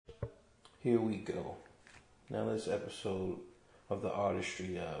Here we go. Now this episode of the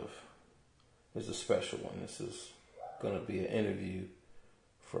Artistry is a special one. This is going to be an interview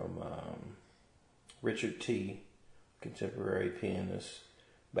from Richard T., contemporary pianist,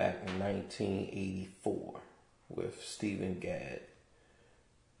 back in 1984 with Stephen Gadd.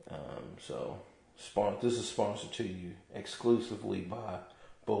 This is sponsored to you exclusively by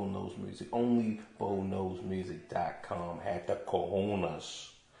Bo Knows Music. Only BoKnowsMusic.com had the cojones,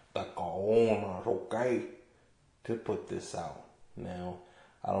 okay, to put this out. Now,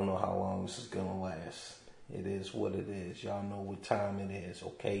 I don't know how long this is gonna last. It is what it is. Y'all know what time it is,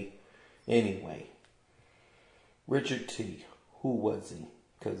 okay? Anyway, Richard T., who was he?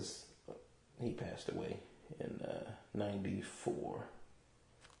 Because he passed away in 94,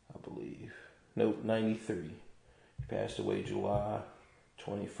 I believe. Nope, 93. He passed away July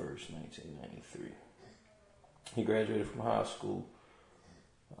 21st, 1993. He graduated from high school,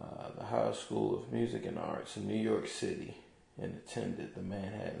 the High School of Music and Arts in New York City, and attended the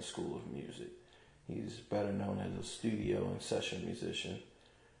Manhattan School of Music. He's better known as a studio and session musician,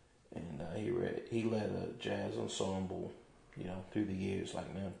 and he led a jazz ensemble, through the years.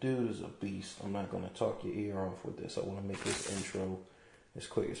 Like, man, dude is a beast. I'm not going to talk your ear off with this. I want to make this intro as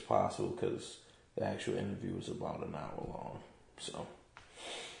quick as possible because the actual interview is about an hour long. So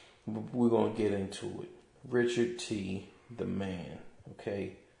we're going to get into it. Richard T., the man,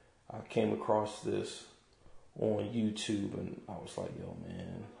 okay? I came across this on YouTube and I was like, yo,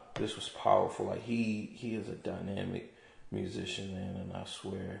 man, this was powerful. Like, he is a dynamic musician, man, and I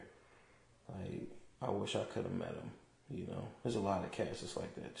swear, like, I wish I could have met him. There's a lot of cats that's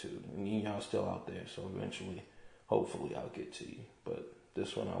like that too, and y'all still out there. So eventually, hopefully, I'll get to you. But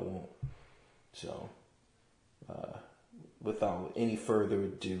this one I won't. So, without any further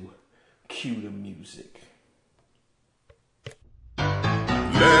ado, cue the music.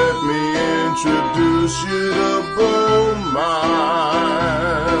 Let me introduce you to Bo Miles,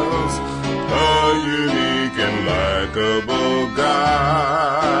 a unique and likable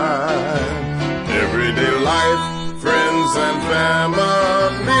guy. Everyday life, friends and family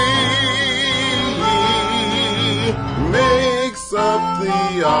makes up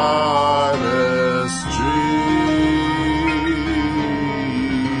the artistry.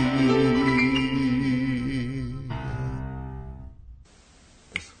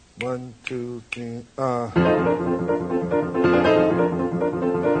 1, 2, 3,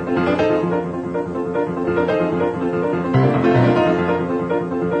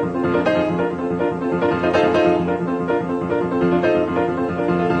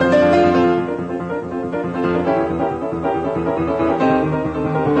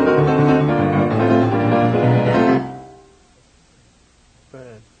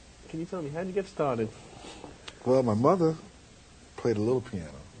 Can you tell me, how'd you get started? Well, my mother played a little piano,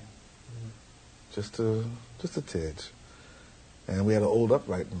 just a tidge, and we had an old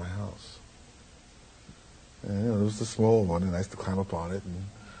upright in my house. And it was a small one, and I used to climb up on it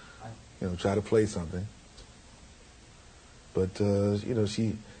and try to play something. But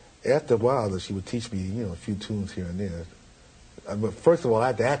she, after a while, she would teach me a few tunes here and there. But first of all, I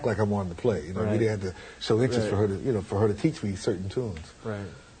had to act like I wanted to play. Right. I really had to show interest Right. for her to teach me certain tunes. Right.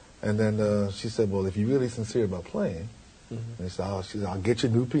 And then she said, well, if you're really sincere about playing, and she said, I'll get you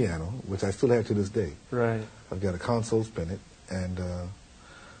a new piano, which I still have to this day. Right. I've got a console spinet, and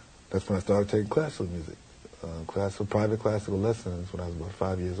that's when I started taking classical music, private classical lessons when I was about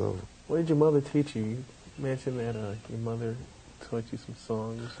 5 years old. What did your mother teach you? You mentioned that your mother taught you some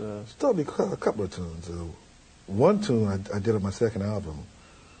songs. She taught me a couple of tunes. One tune I did on my second album,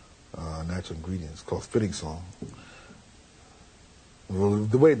 Natural Ingredients, called Fitting Song. Well,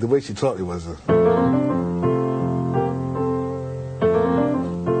 the way she taught me was I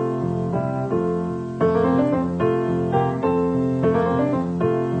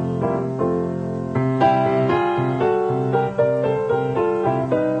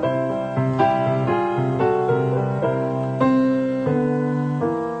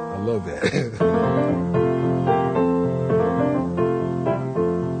love that.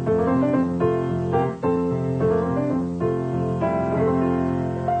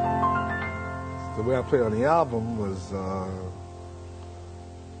 The way I played on the album was,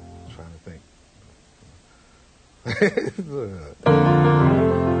 trying to think.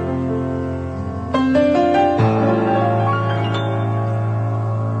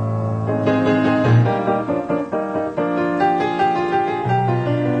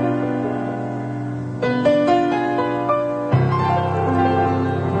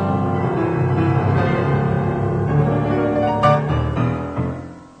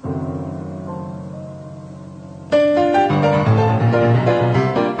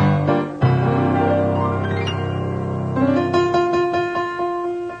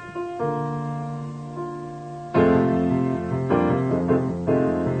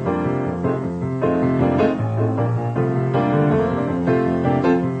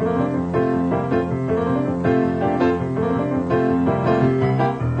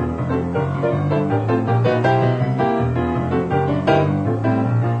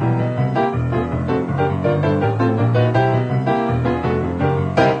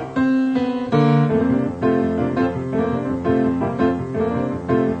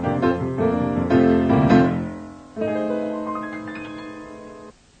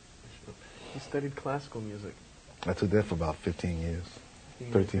 classical music? I took that for about 15 years.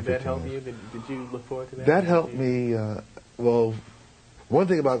 13, Did that 15 help years. you? Did you look forward to that? That helped me. Well, one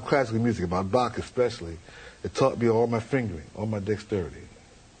thing about classical music, about Bach especially, it taught me all my fingering, all my dexterity.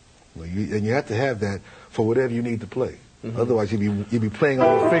 And you have to have that for whatever you need to play. Otherwise, you'd be playing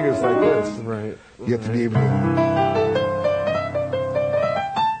on your fingers like this. Right. You have to be able to.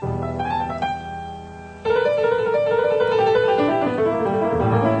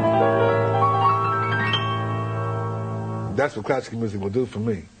 That's what classical music will do for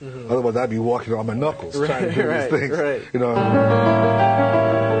me. Otherwise, I'd be walking on my knuckles trying to do these things. Right. You know.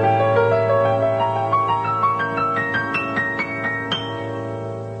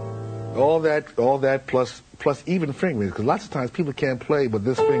 All that plus even fingering, because lots of times people can't play with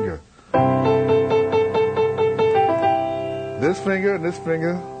this finger. This finger and this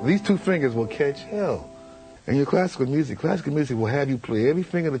finger, these two fingers will catch hell. And your classical music will have you play every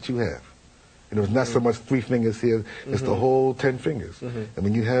finger that you have. And it's not so much 3 fingers here, it's the whole 10 fingers. And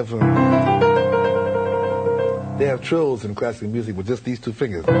when you have, they have trills in classical music with just these 2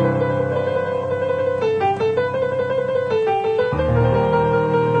 fingers.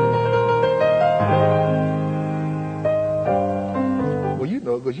 Well, you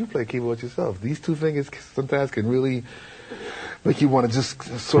know, because you play keyboard yourself. These 2 fingers sometimes can really make you want to just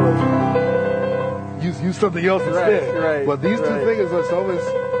sort of use something else instead. Right. But these 2 fingers are always...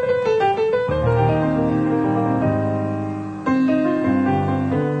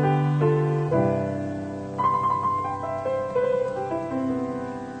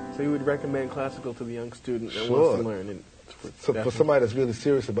 Recommend classical to the young student that Sure. wants to learn. And for somebody that's really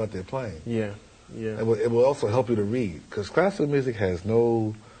serious about their playing. Yeah. It will also help you to read, because classical music has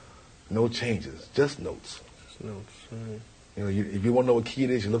no changes, just notes. Just notes. Right. You know, if you want to know what key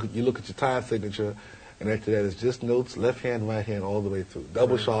it is, you look at your time signature, and after that it's just notes, left hand, right hand, all the way through.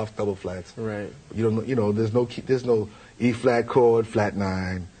 Double sharps, double flats. Right. You don't know. You know, there's no E flat chord, flat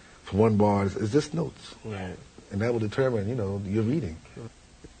 9 for one bar. It's just notes. Right. And that will determine, you know, your reading.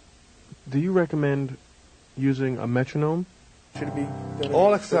 Do you recommend using a metronome? Should it be done?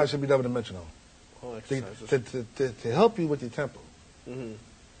 All exercise should be done with a metronome. All exercises. To help you with your tempo. Mm-hmm.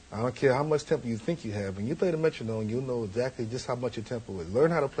 I don't care how much tempo you think you have. When you play the metronome, you'll know exactly just how much your tempo is. Learn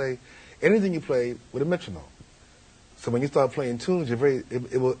how to play anything you play with a metronome. So when you start playing tunes,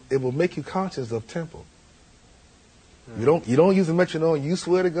 it will make you conscious of tempo. Right. You don't use a metronome. You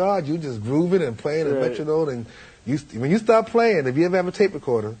swear to God, you just grooving and playing a metronome. And when you start playing, if you ever have a tape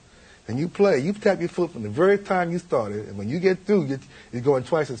recorder, and you play, you tap your foot from the very time you started, and when you get through, you're going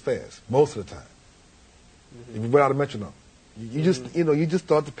twice as fast most of the time. Without a metronome, you just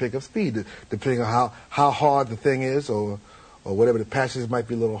start to pick up speed, depending on how hard the thing is, or whatever the passage might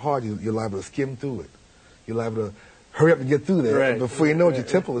be a little hard. You're liable to skim through it. You're liable to hurry up and get through there. And before you know it, your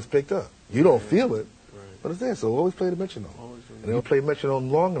tempo is picked up. You don't feel it, but it's there. So always play the metronome. And if you play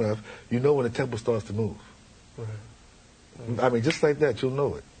metronome long enough, you know when the tempo starts to move. I mean, just like that, you'll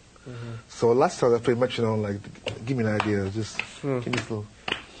know it. So lots of times I play metronome, like, give me an idea, just give me a little,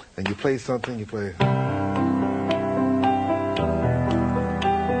 and you play something, you play. You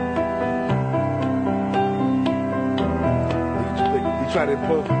try to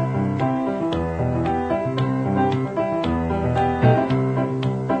impose.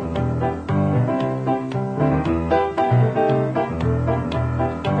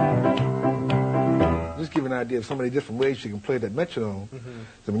 Give an idea of so many different ways you can play that metronome.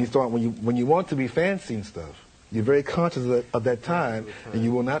 So when you want to be fancy and stuff, you're very conscious of that time, and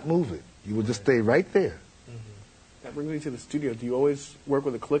you will not move it. You will just stay right there. That brings me to the studio. Do you always work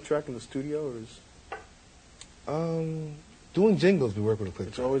with a click track in the studio, or is doing jingles we work with a click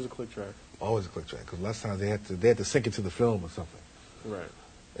track? It's always a click track. Always a click track, because lots of times they had to sync it to the film or something. Right.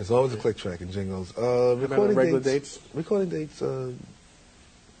 It's always a click track in jingles. Recording dates. Recording dates.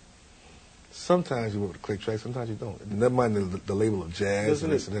 Sometimes you work with a click track, sometimes you don't. Never mind the label of jazz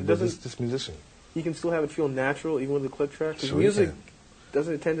and this musician. You can still have it feel natural even with a click track? Because Sure music,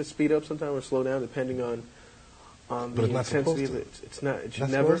 doesn't it tend to speed up sometimes or slow down depending on the intensity of it? It's not. It should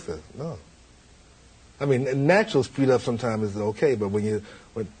never. No. I mean, natural speed up sometimes is okay, but when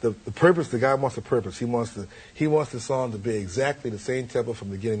the purpose, the guy wants a purpose. He wants the song to be exactly the same tempo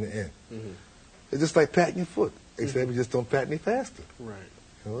from beginning to end. It's just like patting your foot, except you just don't pat any faster. Right.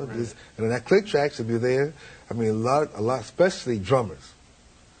 You know, and that click track should be there. I mean, a lot, especially drummers.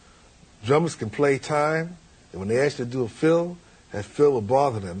 Drummers can play time, and when they ask you to do a fill, that fill will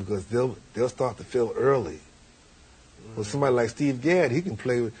bother them because they'll start to fill early. Well, somebody like Steve Gadd, he can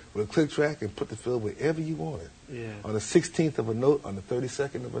play with a click track and put the fill wherever you want it. Yeah. On the 16th of a note, on the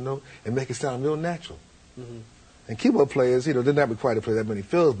 32nd of a note, and make it sound real natural. And keyboard players, they're not required to play that many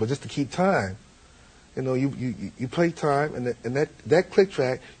fills, but just to keep time, You know, you play time, and that click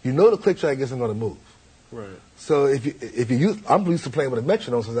track, you know the click track isn't going to move. Right. So if you use, I'm used to playing with a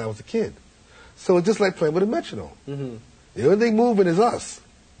metronome since I was a kid. So it's just like playing with a metronome. Mm-hmm. The only thing moving is us.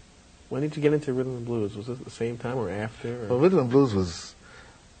 When did you get into rhythm and blues? Was it at the same time or after? Or? Well, rhythm and blues was,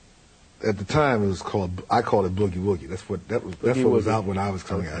 at the time, it was called, I called it boogie woogie. That's what was out when I was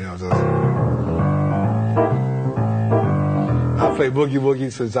coming out. You know, I played boogie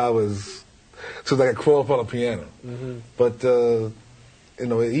woogie since I could crawl up on a piano. Mm-hmm. But you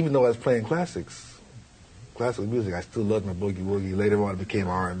know, even though I was playing classical music, I still loved my boogie woogie. Later on, it became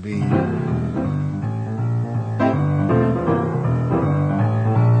R&B.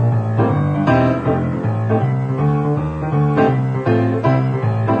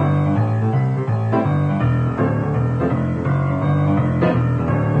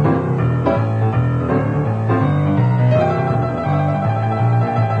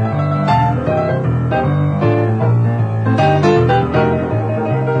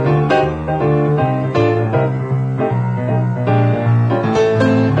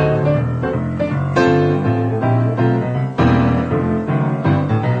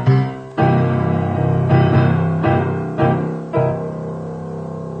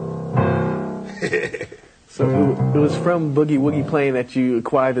 So it was from boogie woogie playing that you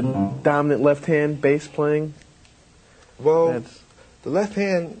acquired the dominant left hand bass playing? Well, the left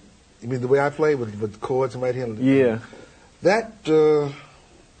hand, you mean the way I play with chords and right hand? Yeah. That,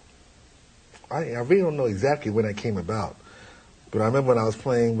 I really don't know exactly when that came about. But I remember when I was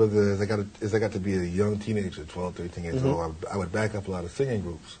playing with, as I got to be a young teenager, 12, 13 years old, I would back up a lot of singing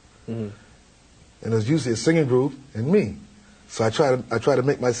groups. Mm-hmm. And it was usually a singing group and me. So I try to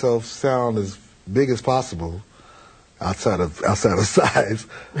make myself sound as big as possible outside of size.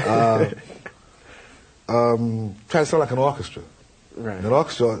 Try to sound like an orchestra. Right. And an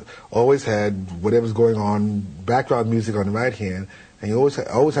orchestra always had whatever's going on, background music on the right hand, and you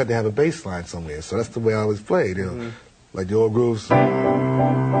always had to have a bass line somewhere. So that's the way I always played, you know, like the old grooves.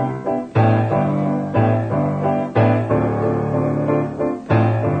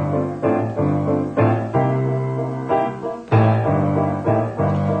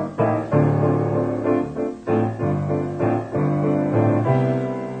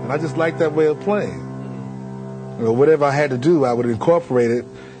 I just liked that way of playing. You know, whatever I had to do, I would incorporate it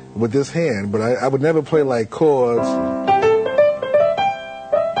with this hand, but I would never play like chords.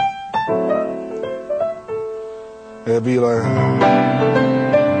 It'd be like...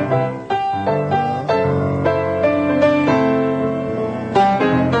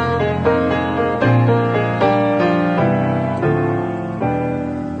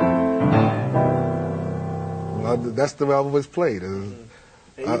 That's the way I always played. Even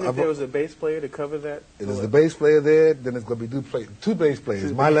if there was a bass player to cover that? If there's a bass player there, then it's going to be two bass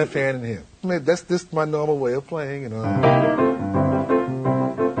players, my left hand and him. I mean, that's just my normal way of playing, you know.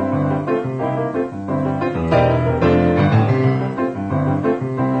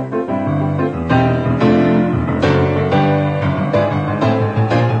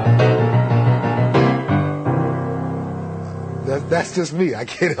 That's just me. I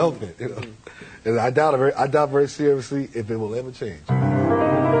can't help it, you know. And I doubt very seriously if it will ever change.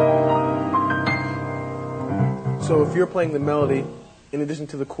 So if you're playing the melody, in addition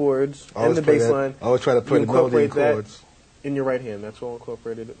to the chords and the bass line, I always try to play the melody and chords in your right hand. That's all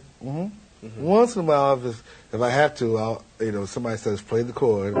incorporated. Mm-hmm. Once in a while, if I have to, somebody says play the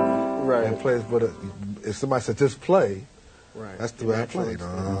chord, right? And play, but if somebody says just play, right? That's the way I play.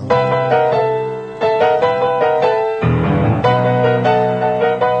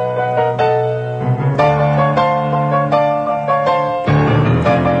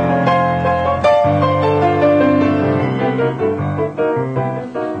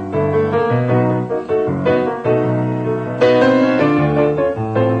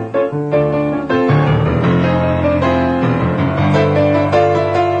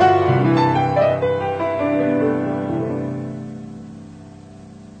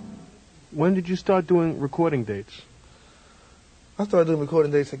 When did you start doing recording dates? I started doing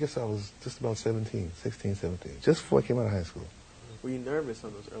recording dates, I guess I was just about 16, 17, just before I came out of high school. Were you nervous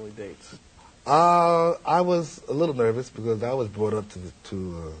on those early dates? I was a little nervous because I was brought up to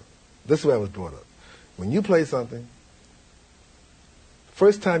this is the way I was brought up. When you play something,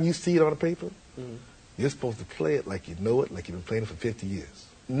 first time you see it on a paper, you're supposed to play it like you know it, like you've been playing it for 50 years.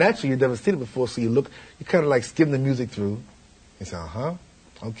 Naturally, you've never seen it before, so you kind of like skim the music through and say,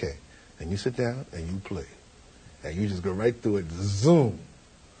 okay. And you sit down and you play. And you just go right through it, zoom.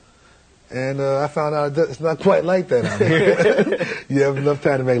 And I found out it's not quite like that out here. You have enough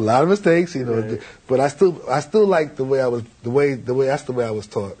time to make a lot of mistakes, you know. Right. But I still like the way I was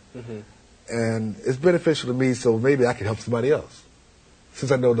taught. Mm-hmm. And it's beneficial to me, so maybe I can help somebody else,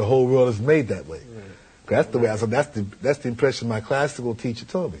 since I know the whole world is made that way. Right. That's the way. That's the impression my classical teacher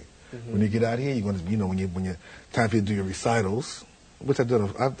told me. Mm-hmm. When you get out here, you're going to, when you time for you to do your recitals, which I've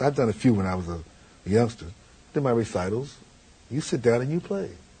done a few when I was a youngster. Did my recitals. You sit down and you play,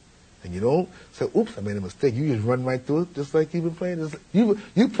 and you don't say, "Oops, I made a mistake." You just run right through it, just like you've been playing.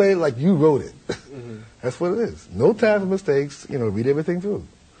 You play it like you wrote it. Mm-hmm. That's what it is. No time for mistakes. Read everything through.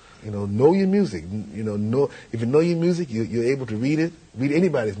 Know your music. If you know your music, you're able to read it. Read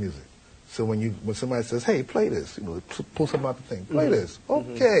anybody's music. So when somebody says, "Hey, play this," pull something out the thing. Play mm-hmm. this.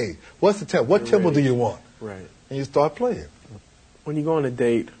 Okay. Mm-hmm. What's the tempo? What tempo do you want? Right. And you start playing. When you go on a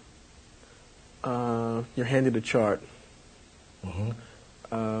date, you're handed a chart.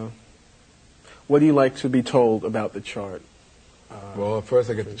 Mm-hmm. What do you like to be told about the chart? Well, at first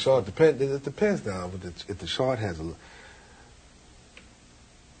I get the chart. It depends now. If the chart has a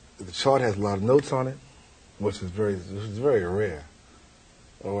lot of notes on it, which is very rare,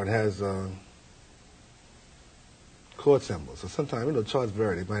 or it has chord symbols. So sometimes charts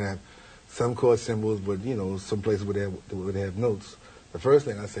vary. They might have some chord symbols, but some places where they have notes. The first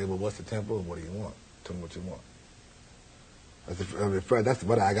thing I say, well, what's the tempo and what do you want? Tell me what you want. That's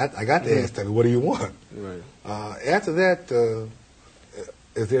what I got. I got to ask. Tell me what do you want? Right. After that,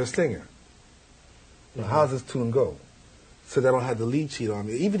 is there a singer? Mm-hmm. How does this tune go? So that I don't have the lead sheet on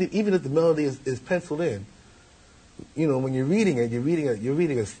me. Even if the melody is penciled in, when you're reading it, you're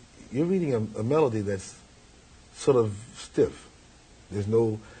reading a melody that's sort of stiff. There's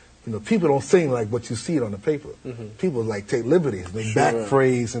no, people don't sing like what you see it on the paper. Mm-hmm. People take liberties. They back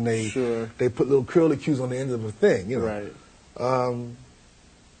phrase and they put little curlicues on the end of a thing. Right.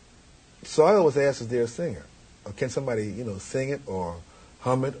 So I always ask, is there a singer? Or can somebody, sing it or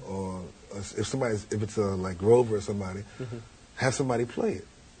hum it, or if it's like Grover or somebody, mm-hmm. have somebody play it.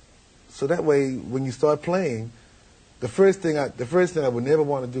 So that way, when you start playing, the first thing I would never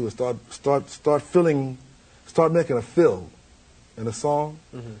want to do is start making a fill in a song,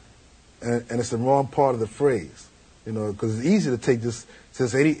 mm-hmm. and it's the wrong part of the phrase, because it's easy to take just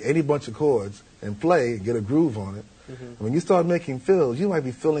any bunch of chords and play, get a groove on it. Mm-hmm. When you start making fills, you might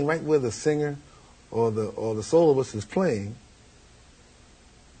be filling right where the singer or the soloist is playing,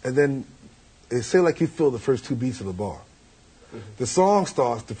 and then it's say like you fill the first two beats of a bar. Mm-hmm. The song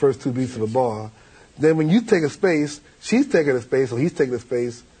starts the first two beats of a bar. Then when you take a space, she's taking a space or he's taking a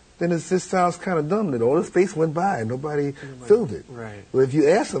space, then it just sounds kind of dumb that all the space went by and nobody filled it. Right. Well, if you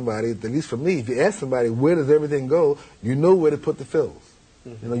ask somebody, at least for me, if you ask somebody where does everything go, you know where to put the fills.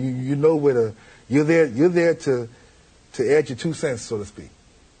 Mm-hmm. You know where to. You're there to add your 2 cents, so to speak.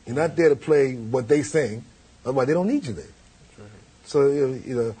 You're not there to play what they sing, otherwise they don't need you there. Right. So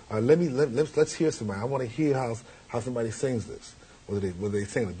let's hear somebody. I want to hear how somebody sings this. Whether they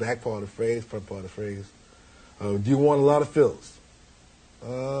sing the back part of the phrase, front part of the phrase. Do you want a lot of fills?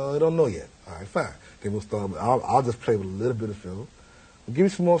 I don't know yet. All right, fine. Then we'll start. I'll just play with a little bit of fill. I'll give you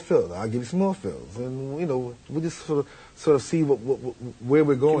some more fills. I'll give you some more fills, and we'll just sort of see where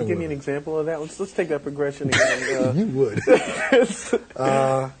we're going. Can you give me an example of that? Let's take that progression again. You would.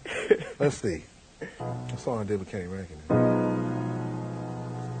 Let's see. A song I did with Kenny Rankin.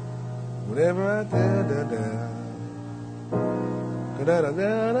 Whatever I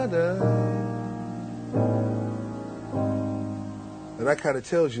and that kind of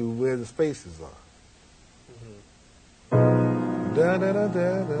tells you where the spaces are. Da da da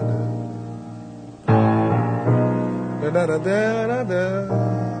da da da da da da da da.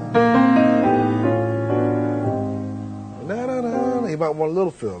 You might want a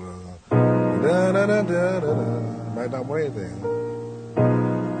little fill. Da da da da da. Might not want anything.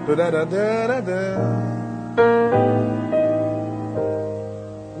 Da da da da da da.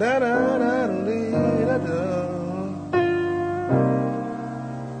 Da da da da da.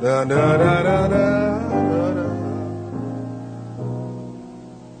 Da da da da da.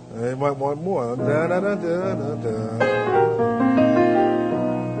 You might want more. Da da da da da da.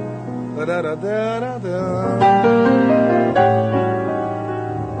 Da da da da da da.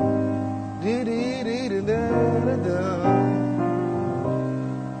 Dee dee dee dee da da da.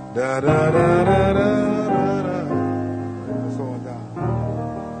 Da da da da da. So on down.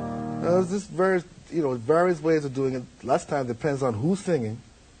 There's this various ways of doing it. Lots of times it depends on who's singing,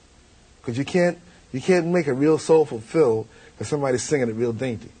 because you can't make a real soulful fill if somebody's singing it real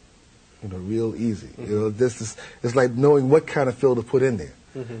dainty. Real easy. Mm-hmm. It's like knowing what kind of fill to put in there.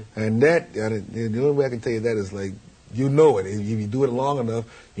 Mm-hmm. And the only way I can tell you that is like, it. If you do it long enough,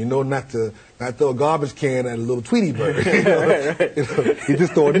 not to throw a garbage can at a little Tweety bird. Right. You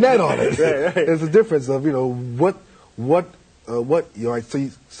just throw a net on it. Right. There's a difference of, what what you know,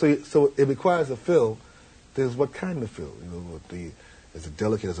 so it requires a fill. There's what kind of fill? You know, is it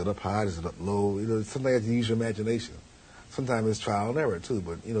delicate? Is it up high? Is it up low? You know, sometimes you use your imagination. Sometimes it's trial and error too.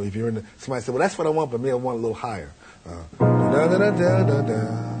 But you know, if you're in somebody said, well, that's what I want, but me, I want a little higher. Da da da da da da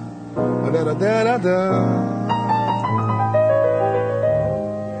da da da.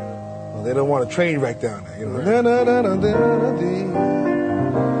 Well, they don't want a train wreck down there. You know, da da da da da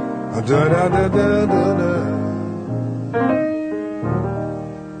da da da da da da.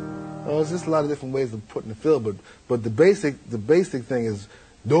 There's just a lot of different ways of putting the fill, but the basic thing is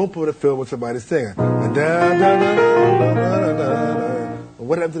don't put a fill when somebody's singing.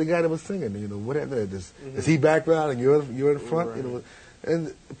 What happened to the guy that was singing? You know, what happened to this? Is he background and you're in front? Right. You know,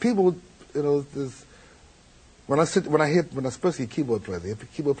 and people, you know, this, when especially keyboard players, if a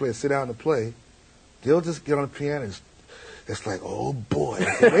keyboard player sit down and play, they'll just get on the piano and it's like, oh boy,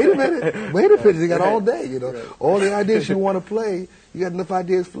 wait a minute, you got all day, you know. Right. All the ideas you want to play, you got enough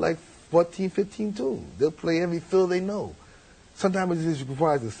ideas for like 14, 15 tunes. They'll play every fill they know. Sometimes it just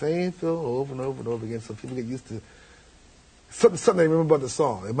requires the same fill over and over and over again, so people get used to something they remember about the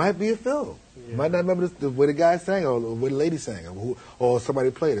song. It might be a fill. Yeah. You might not remember the way the guy sang or the way the lady sang or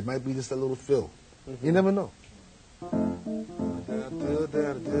somebody played. It might be just a little fill. Mm-hmm. You never know.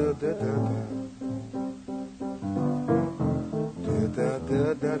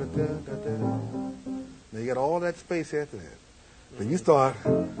 Now you got all that space after that. Then you start.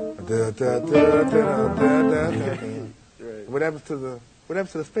 What happens to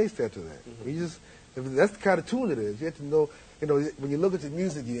the space after that? You just, if that's the kind of tune it is. You have to know. You know, when you look at the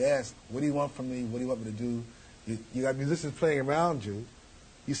music, you ask, "What do you want from me? What do you want me to do?" You got musicians playing around you.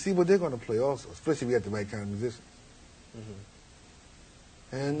 You see what they're going to play also, especially if you have the right kind of musicians. Mm-hmm.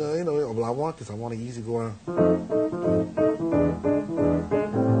 And you know, well, I want this. I want an easy going.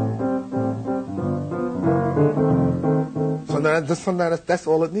 Sometimes that's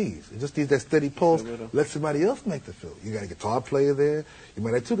all it needs. It just needs that steady pulse. Let somebody else make the fill. You got a guitar player there. You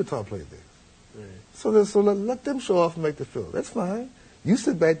might have two guitar players there. Right. So let them show off and make the fill. That's fine. You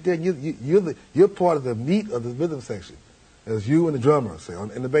sit back there. And you're part of the meat of the rhythm section. There's you and the drummer, say, and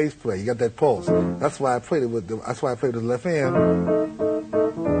the bass player. You got that pulse. That's why I played it with the left hand.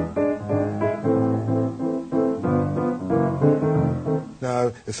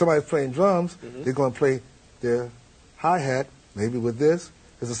 Now, if somebody's playing drums, they're going to play their hi-hat, maybe with this.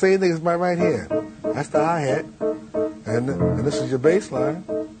 It's the same thing as my right hand. That's the hi-hat. And this is your bass line.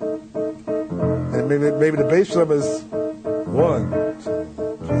 And maybe the bass drum is 1, 2, 3,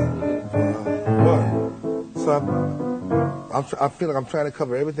 4, 1. So I feel like I'm trying to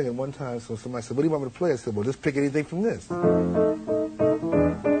cover everything at one time. So somebody said, what do you want me to play? I said, well, just pick anything from this. Da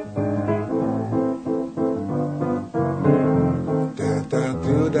da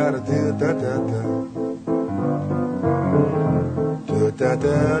da da da da da. Da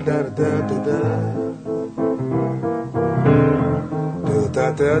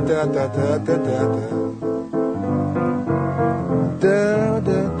da da da da da da da. Da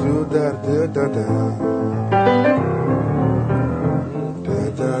da do da da da da.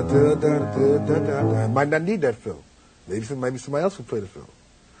 Da da da da da da da. I might not need that fill. Maybe somebody else will play the fill.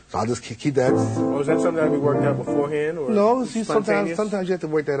 So I'll just keep that. Oh, is that something that we worked out beforehand, or no? See, sometimes you have to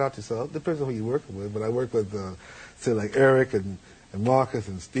work that out yourself. Depends on who you're working with. But I work with, say, like Eric and Marcus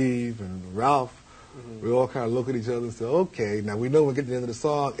and Steve and Ralph. Mm-hmm. We all kind of look at each other and say, okay, now we know when we get to the end of the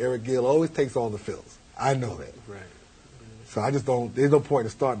song, Eric Gill always takes all the fills. I know that. Right. Mm-hmm. So I just don't, there's no point in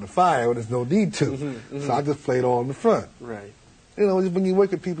starting a fire when there's no need to. Mm-hmm. Mm-hmm. So I just play it all in the front. Right. You know, when you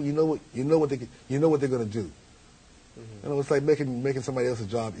work with people, you know what they're going to do. Mm-hmm. You know, it's like making somebody else's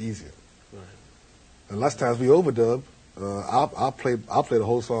job easier. Right. And lots of times we overdub. I'll play the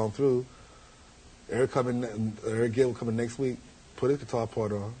whole song through. Eric Gill will come in next week, put his guitar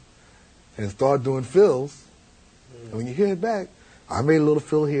part on, and start doing fills. Mm-hmm. And when you hear it back, I made a little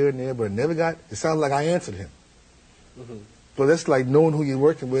fill here and there, but it sounds like I answered him. Mm-hmm. But that's like knowing who you're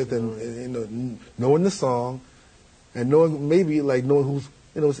working with and knowing the song and knowing who's,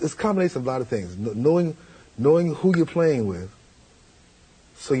 it's a combination of a lot of things. Knowing who you're playing with,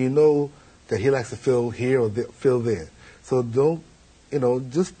 so you know that he likes to fill here or fill there. So don't,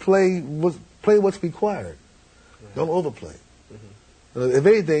 just play what's required. Right. Don't overplay. Mm-hmm. If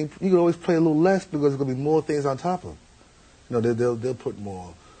anything, you can always play a little less because there's going to be more things on top of them. They'll put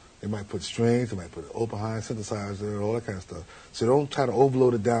more. They might put strings, they might put an open high synthesizer, all that kind of stuff. So don't try to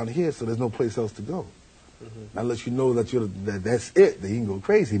overload it down here so there's no place else to go. Mm-hmm. Unless you know that that's it, then you can go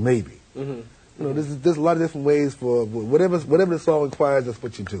crazy, maybe. Mm-hmm. There's a lot of different ways for whatever the song requires, that's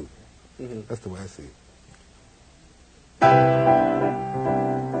what you do. Mm-hmm. That's the way I see it.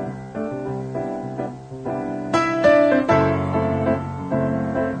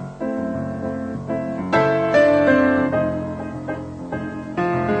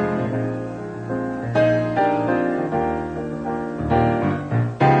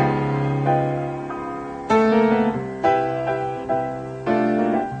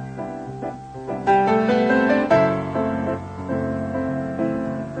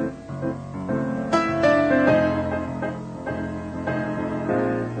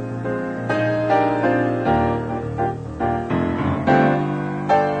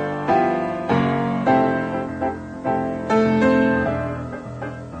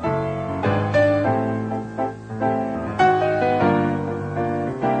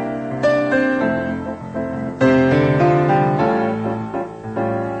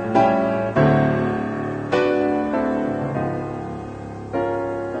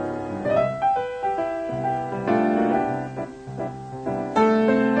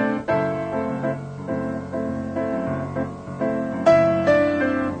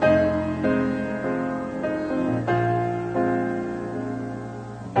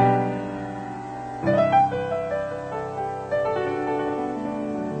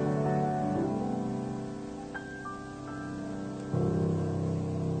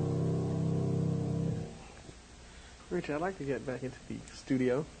 Richard, I'd like to get back into the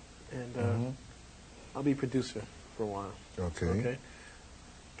studio, and I'll be producer for a while. Okay. Okay.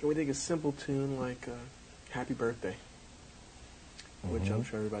 Can we take a simple tune like "Happy Birthday," which I'm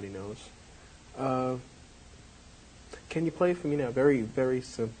sure everybody knows? Can you play it for me now? Very, very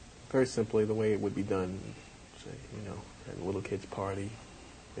simply, the way it would be done. Say, at a little kid's party,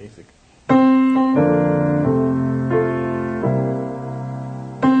 basic.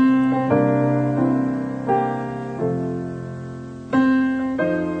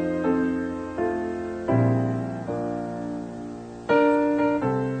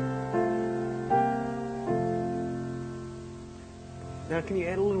 Now, can you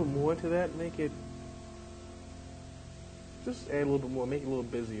add a little more to that? Make it, just add a little bit more, make it a little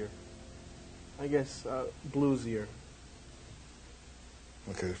busier. I guess bluesier.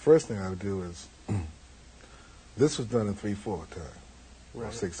 Okay, the first thing I would do is, this was done in 3/4 time, or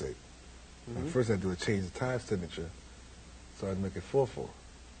Right. 6/8. And the first thing I do is change the time signature, so I'd make it 4/4.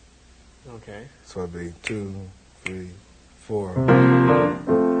 Okay. So it'd be 2, 3, 4.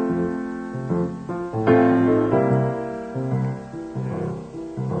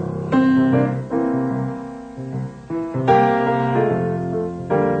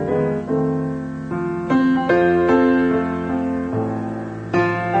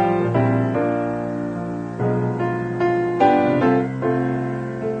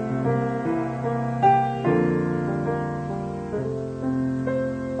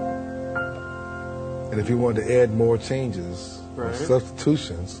 And if you wanted to add more changes, or Right.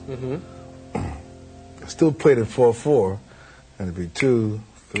 substitutions, still played in 4/4, and it'd be 2,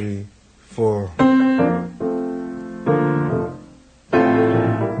 3, 4.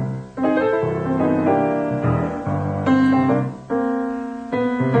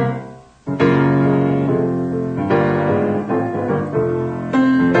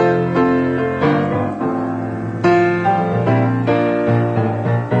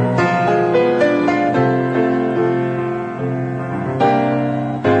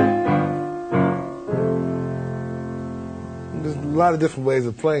 There's a lot of different ways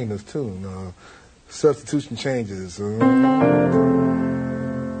of playing this tune. Substitution changes. Or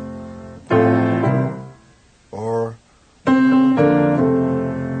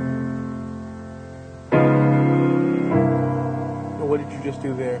Well, what did you just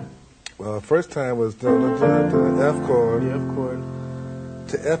do there? well, first time was the F chord The F chord.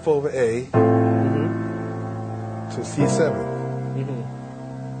 to F over A to C7.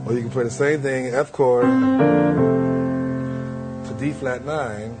 Or you can play the same thing, F chord to D flat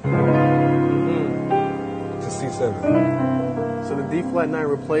 9 to C7. So the D flat 9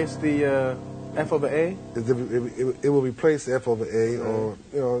 replaced the F over A? It will replace F over A, or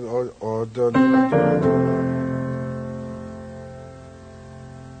or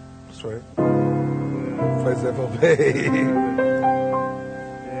that's right. Replace F over A.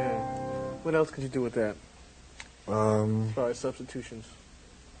 Yeah. What else could you do with that as far as substitutions?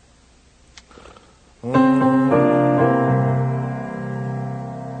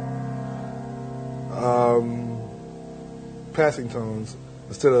 Passing tones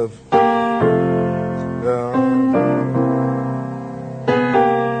instead of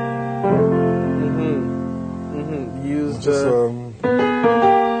Use just the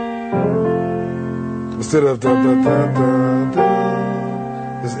instead of just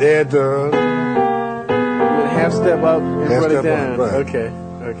add the half step up and Half run it step up, down. right. Okay.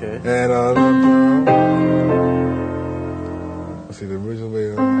 and let's see the original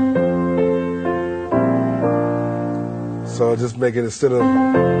way. So just make it instead of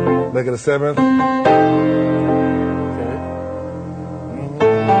make it a 7th. Okay.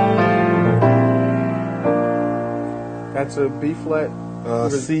 That's a B flat.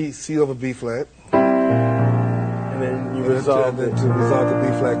 C over B flat. And then you resolve and it. then to resolve the B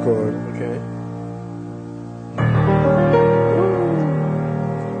flat chord. Okay.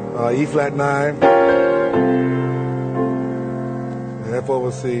 E flat 9. And F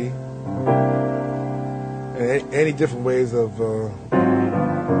over C. And any different ways of. Okay,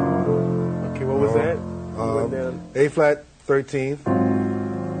 what was that? Went down. A flat 13th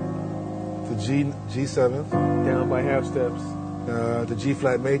to G7th. Down by half steps. To G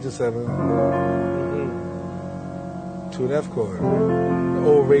flat major 7th to an F chord. The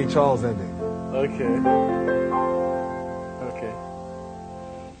old Ray Charles ending. Okay. Okay.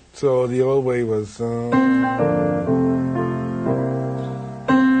 So the old way was.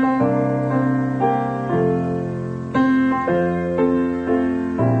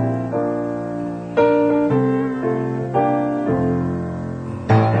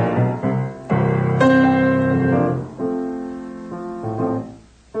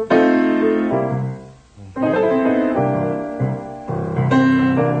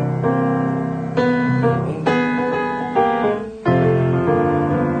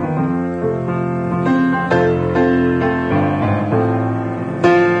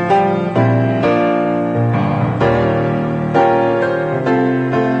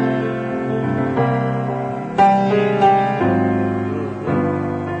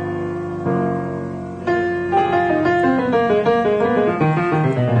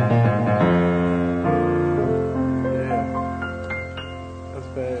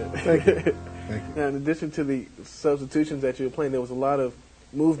 bad. Thank you. Thank you. Now, in addition to the substitutions that you were playing, there was a lot of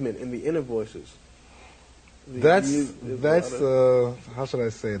movement in the inner voices. That's how should I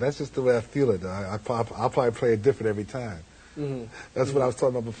say? That's just the way I feel it. I'll probably play it different every time. Mm-hmm. That's what I was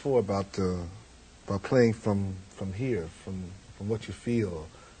talking about before about playing from here, from what you feel.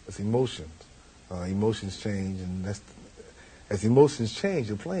 It's emotions. Emotions change, and as emotions change,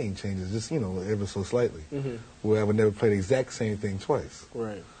 your playing changes just ever so slightly. Mm-hmm. Where I would never play the exact same thing twice.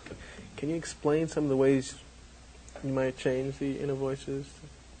 Right. Can you explain some of the ways you might change the inner voices?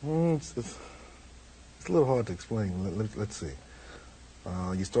 It's a little hard to explain. Let's see.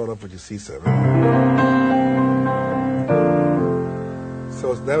 You start off with your C7.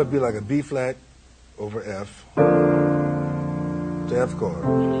 So that would be like a B flat over F to F chord.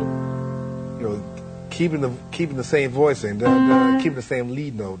 Mm-hmm. Keeping the same voice in, keeping the same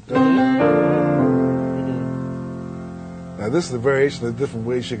lead note. Mm-hmm. Now this is a variation of different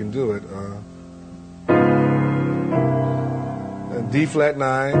ways you can do it. And D flat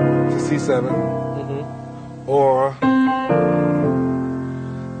 9 to C7. Or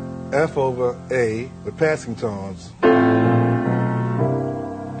F over A with passing tones.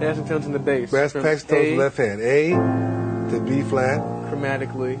 Passing tones in the bass. Passing tones in the left hand. A to B flat.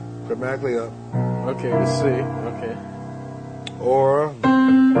 Chromatically up. Okay, to C. Okay. Or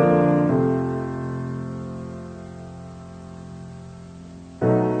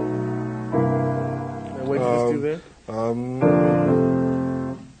Now what did you just do there?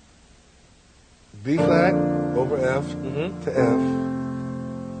 B flat over F to F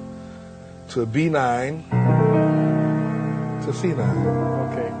to a B9 to C9.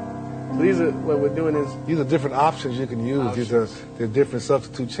 Okay. So these are what we're doing is these are different options you can use. They're different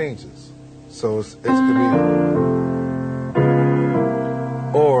substitute changes. So it could be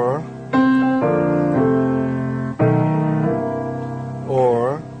or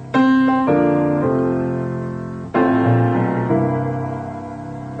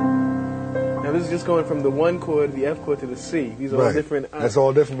just going from the one chord, the F chord, to the C. These are all different. That's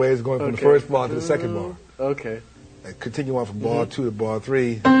all different ways going from the first bar to the second bar. Okay. And continue on from bar 2 to bar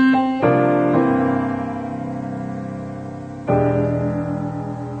 3.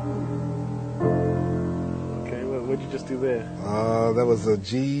 Okay, what did you just do there? That was a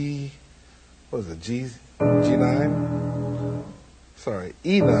G. What was it? G9. Sorry,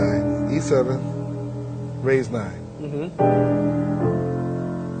 E9, E7, raised 9.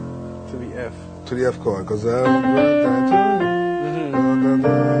 To the F. To the F chord, because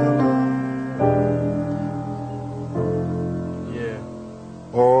Yeah.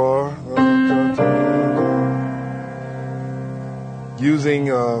 Or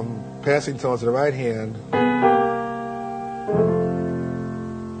using passing tones to the right hand.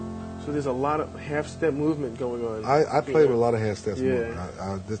 So there's a lot of half-step movement going on. I play with a lot of half steps. Yeah.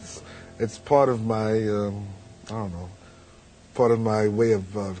 It's part of my I don't know, part of my way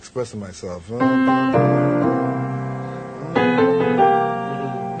of expressing myself.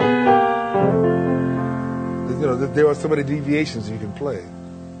 There are so many deviations you can play.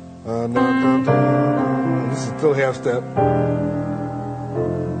 This is still half step.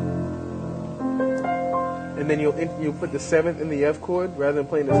 And then you'll put the seventh in the F chord rather than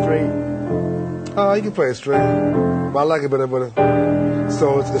playing it straight. You can play it straight, but I like it better.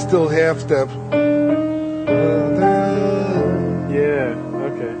 So it's still half step. Yeah.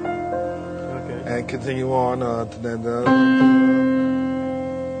 Okay. And continue on to then.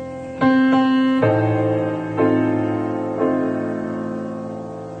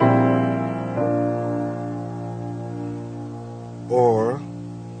 Or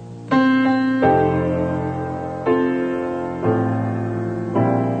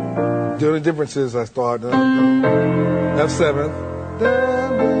the only difference is I start F7,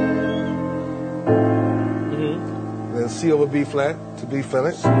 then C over B flat to B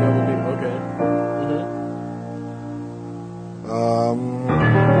flat. C over B. Okay.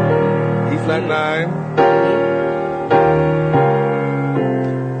 E flat 9.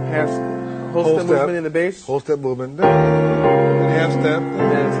 Whole step movement in the bass. Whole step movement. Then half step. And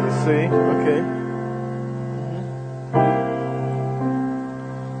then to the C. Okay.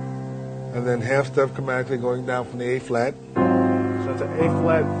 And then half step chromatically going down from the A flat. So it's an A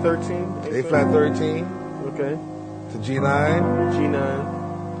flat 13. A flat 13. Okay. To G9.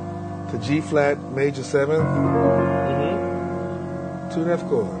 G9. To G flat major 7th. To an F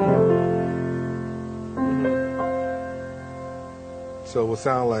chord. So it will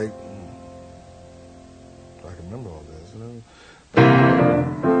sound like. I can remember all this.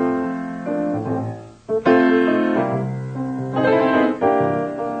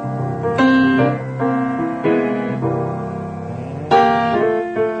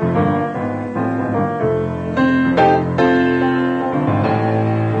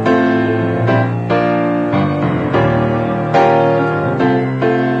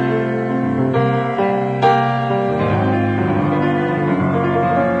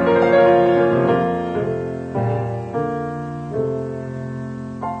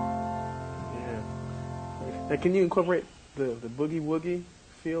 Can you incorporate the boogie woogie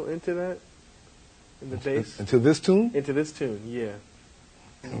feel into that? In the bass? Into this tune? Into this tune, yeah.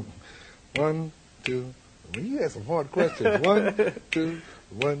 1, 2. Well, you had some hard questions. 1, 2,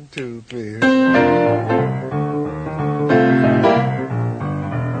 1, 2, 3.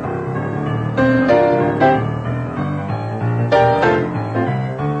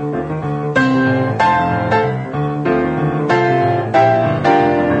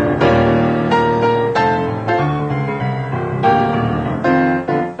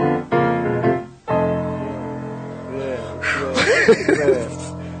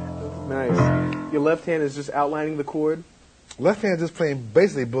 Nice. Your left hand is just outlining the chord? Left hand just playing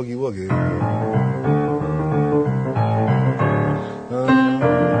basically boogie woogie.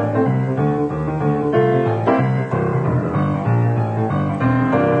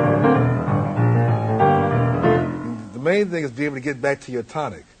 The main thing is be able to get back to your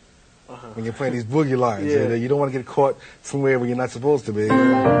tonic when you're playing these boogie lines. Yeah. You don't want to get caught somewhere where you're not supposed to be.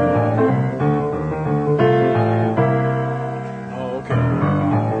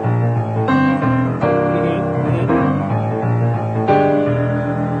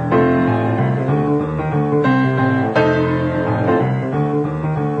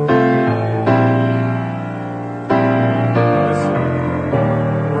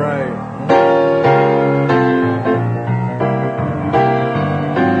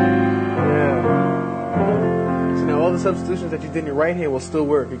 Substitutions that you did in your right hand will still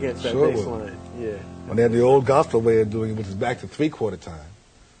work against that bass line. Yeah. When they had the old gospel way of doing it, which is back to 3/4 time.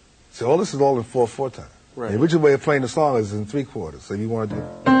 So all this is all in 4/4 time. Right. The original way of playing the song is in 3/4. So if you want to do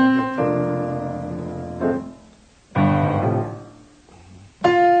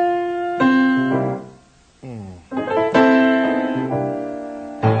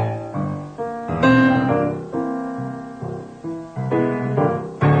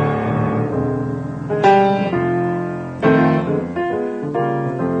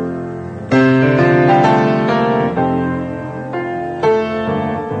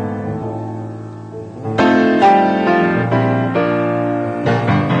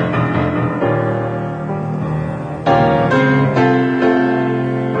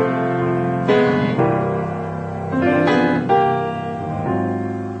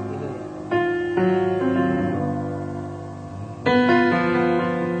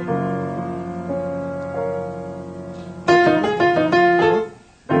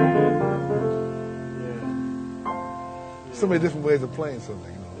so many different ways of playing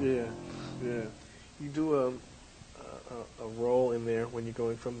something. You know? Yeah. You do a roll in there when you're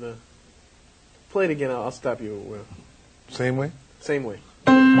going from the. Play it again. I'll stop you. Same way. Same way.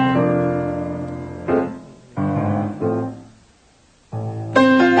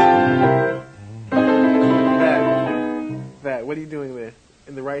 That. What are you doing there?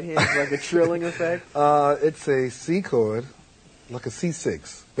 In the right hand, is like a trilling effect. It's a C chord, like a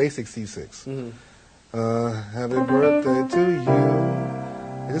C6, basic C6. Mm-hmm. Happy birthday to you.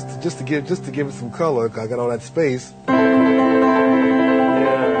 Just to give it some color. I got all that space. Yeah.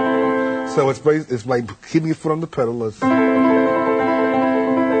 So it's like keeping your foot on the pedal.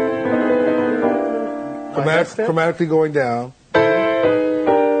 Chromatically going down.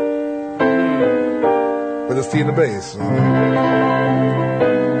 With a C in the bass.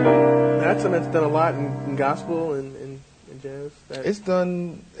 That's something that's done a lot in gospel and jazz. It's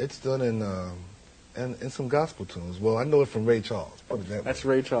done in some gospel tunes. Well, I know it from Ray Charles. Put it that way. That's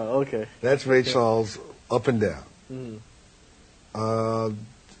Ray Charles. Okay. That's Ray Charles up and down. Mm.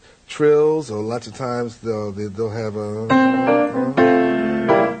 Trills, or lots of times they'll have a.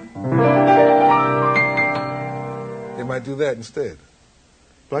 They might do that instead.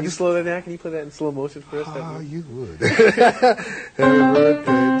 But Can you slow that down? Can you play that in slow motion for us? You would. Happy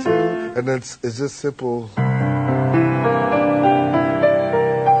birthday to, and it's just simple. Okay.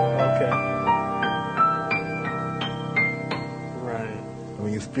 Right.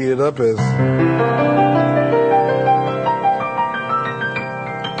 When you speed it up as.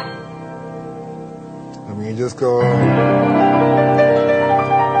 You just go. Right.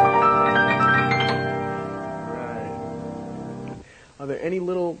 Are there any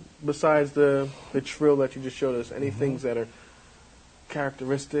little, besides the trill that you just showed us, any things that are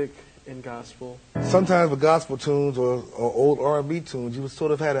characteristic in gospel? Sometimes with gospel tunes or old R&B tunes, you would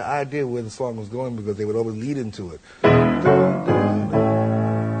sort of had an idea where the song was going because they would always lead into it.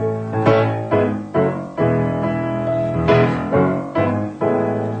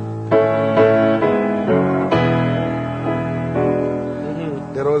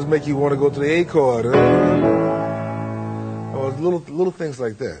 Make you want to go to the A chord, or little things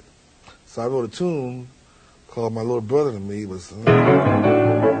like that. So I wrote a tune called "My Little Brother to Me." Was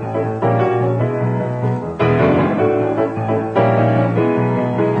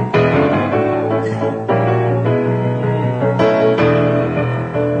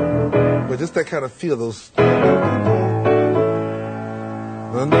just that kind of feel, those.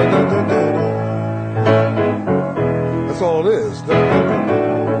 That's all it is.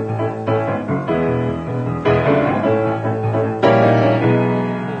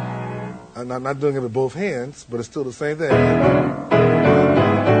 I'm not doing it with both hands, but it's still the same thing.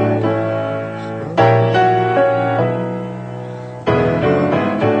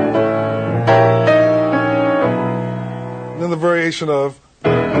 Then the variation of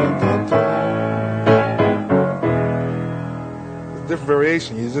different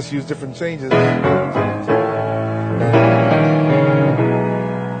variation. You just use different changes. Can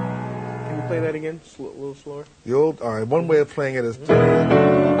you play that again? A little slower. All right. One way of playing it is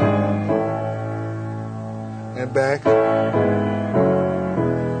and back.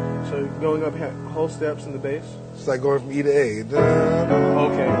 So going up whole steps in the bass. It's like going from E to A.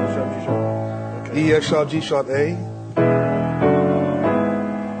 Okay, sharp, G sharp. Okay. E, F sharp, G sharp, A.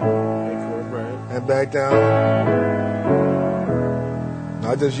 A chord, right. And back down.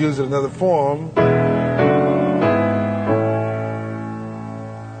 I just use it in another form.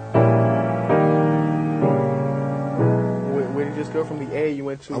 Where did you just go from the A? You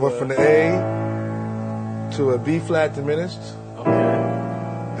went to. I went from the A to a B flat diminished. Okay.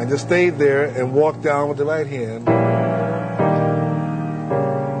 And just stayed there and walked down with the right hand.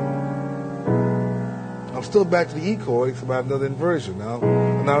 I'm still back to the E chord, except I have another inversion now.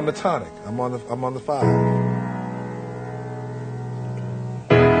 Now I'm the tonic. I'm on the 5.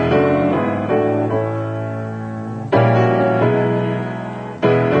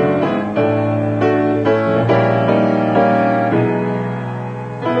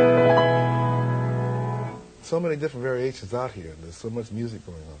 So many different variations out here. There's so much music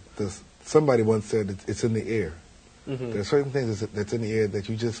going on. Somebody once said it's in the air. Mm-hmm. There are certain things that's in the air that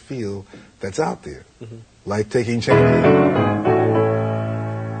you just feel that's out there. Mm-hmm. Like taking changes.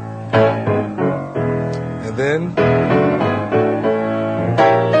 And then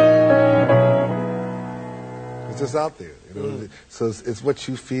it's just out there. You know? Mm-hmm. So it's what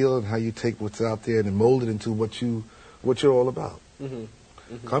you feel and how you take what's out there and then mold it into what you're all about. Mm-hmm.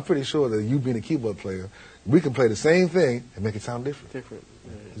 Mm-hmm. I'm pretty sure that you being a keyboard player, we can play the same thing and make it sound different. Different.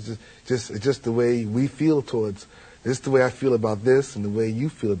 Yeah. It's just the way we feel towards. This is the way I feel about this, and the way you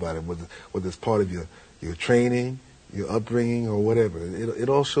feel about it, whether it's part of your training, your upbringing, or whatever. It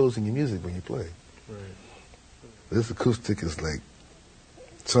all shows in your music when you play. Right. This acoustic is like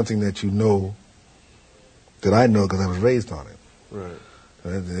something that you know, that I know because I was raised on it. Right.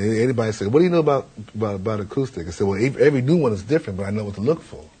 Anybody say, what do you know about acoustic? I said, well, every new one is different, but I know what to look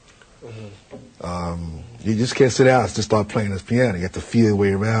for. Mm-hmm. You just can't sit down and just start playing this piano. You have to feel your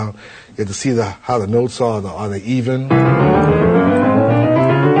way around. You have to see how the notes are. Are they even?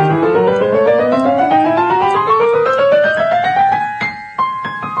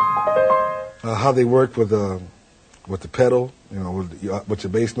 How they work with the pedal, with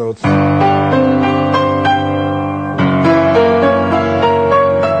your bass notes.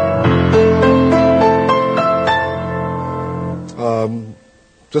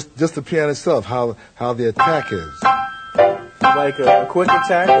 Just the piano itself, how the attack is. Like a quick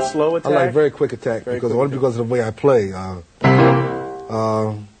attack, a slow attack? I like very quick attack because of the way I play.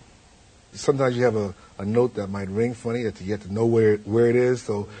 Sometimes you have a note that might ring funny that you have to know where it is,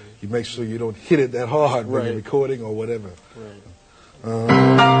 so you make sure you don't hit it that hard when you're recording or whatever. Right.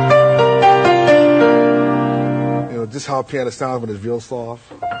 Just how a piano sounds when it's real soft.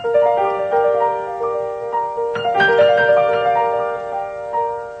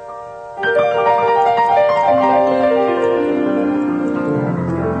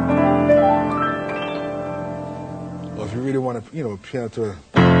 Piano to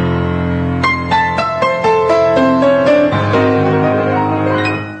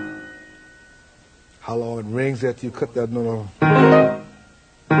how long it rings after you cut that note off.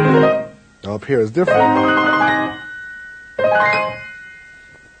 Now up here is different.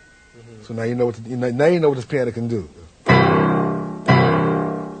 So now you know what this piano can do.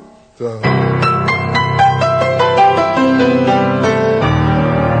 So.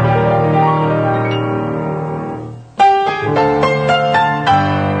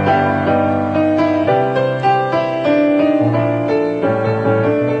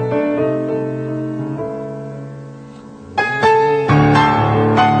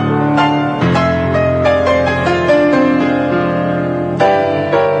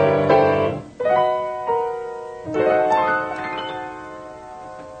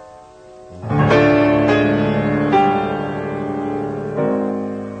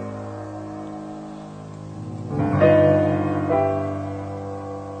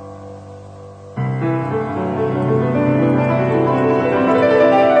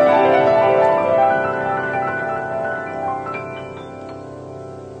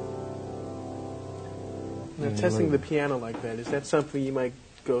 testing the piano like that, is that something you might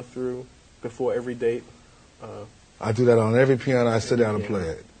go through before every date? I do that on every piano I sit down and play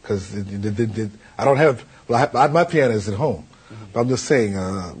it. Because I don't have, my piano is at home. But I'm just saying,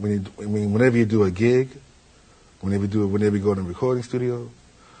 whenever you do a gig, whenever you go to a recording studio,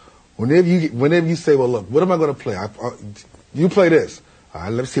 whenever you say, well, look, what am I going to play? You play this. All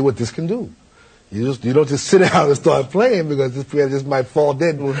right, let's see what this can do. You don't just sit down and start playing because this piano just might fall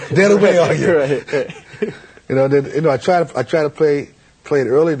dead away on you. Right. I try to play it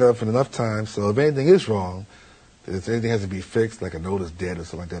early enough and enough time so if anything is wrong, if anything has to be fixed, like a note is dead or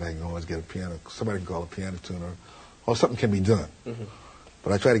something like that, I can always get a piano. Somebody can call a piano tuner, or something can be done. Mm-hmm.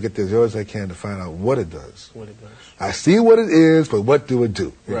 But I try to get there as early as I can to find out what it does. What it does. I see what it is, but what do it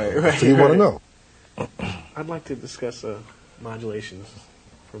do? Right. So you want to know. I'd like to discuss modulations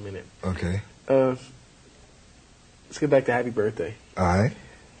for a minute. Okay. Let's get back to Happy Birthday. All right.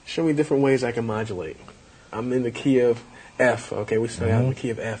 Show me different ways I can modulate. I'm in the key of F. Okay, we start out in the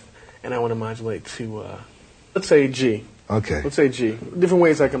key of F, and I want to modulate to, let's say G. Okay. Let's say G. Different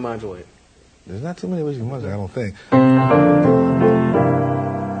ways I can modulate. There's not too many ways you can modulate, I don't think.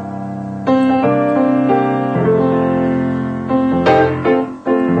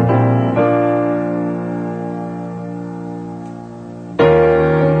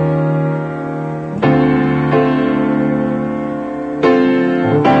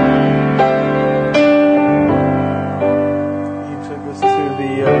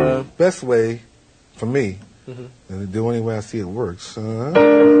 Best way for me, the only way I see it works, instead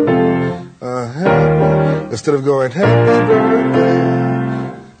of going, happy birthday, happy birthday.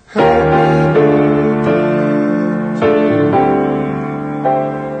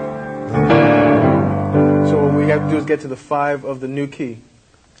 So what we have to do is get to the 5 of the new key.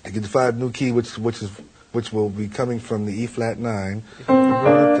 I get the 5 new key, which will be coming from the E flat 9.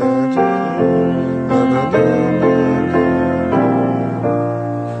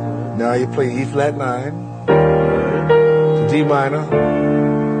 Now you play E flat 9 to D minor,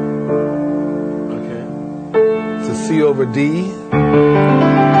 okay, to C over D,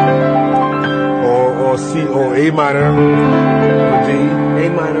 or C or A minor over D. A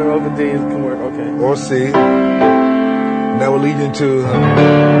minor over D can work, okay. Or C. That will lead into.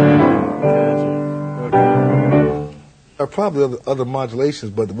 There are probably other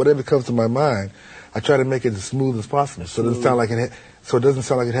modulations, but whatever comes to my mind, I try to make it as smooth as possible, so it doesn't sound like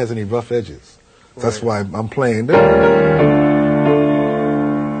it has any rough edges. So that's why I'm playing. It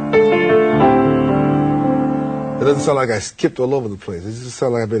doesn't sound like I skipped all over the place. It just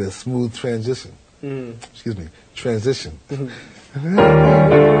sounds like I made a smooth transition. Excuse me, transition. And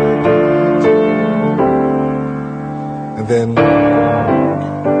then.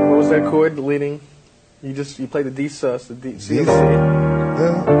 What was that chord? The leading. You play the D sus, the D C. And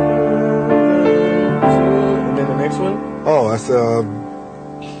then the next one? Oh, that's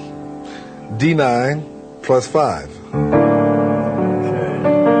D9 plus 5. Okay.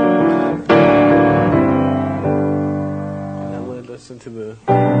 And that led us into the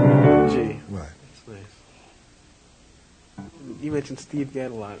G. Right. That's nice. You mentioned Steve Gadd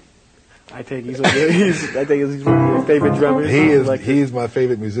a lot. I take he's one of your favorite drummers. He is my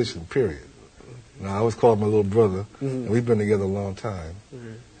favorite musician, period. Now, I always call him my little brother, and we've been together a long time.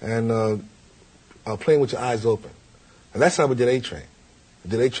 And playing with your eyes open. And that's how we did A-Train. We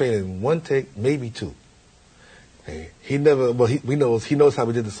did A-Train in 1 take, maybe 2. He knows how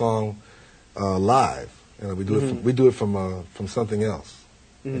we did the song live. We do it from something else.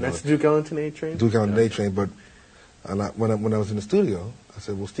 That's Duke Ellington A-Train? Duke Ellington A-Train, but when I was in the studio, I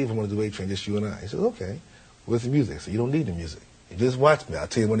said, well, Steve, I want to do A-Train, just you and I. He said, okay, where's the music? I said, you don't need the music. You just watch me. I'll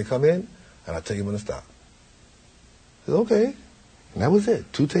tell you when to come in, and I'll tell you when to stop. I said, okay. And that was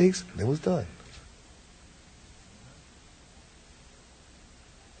it. 2 takes, and it was done.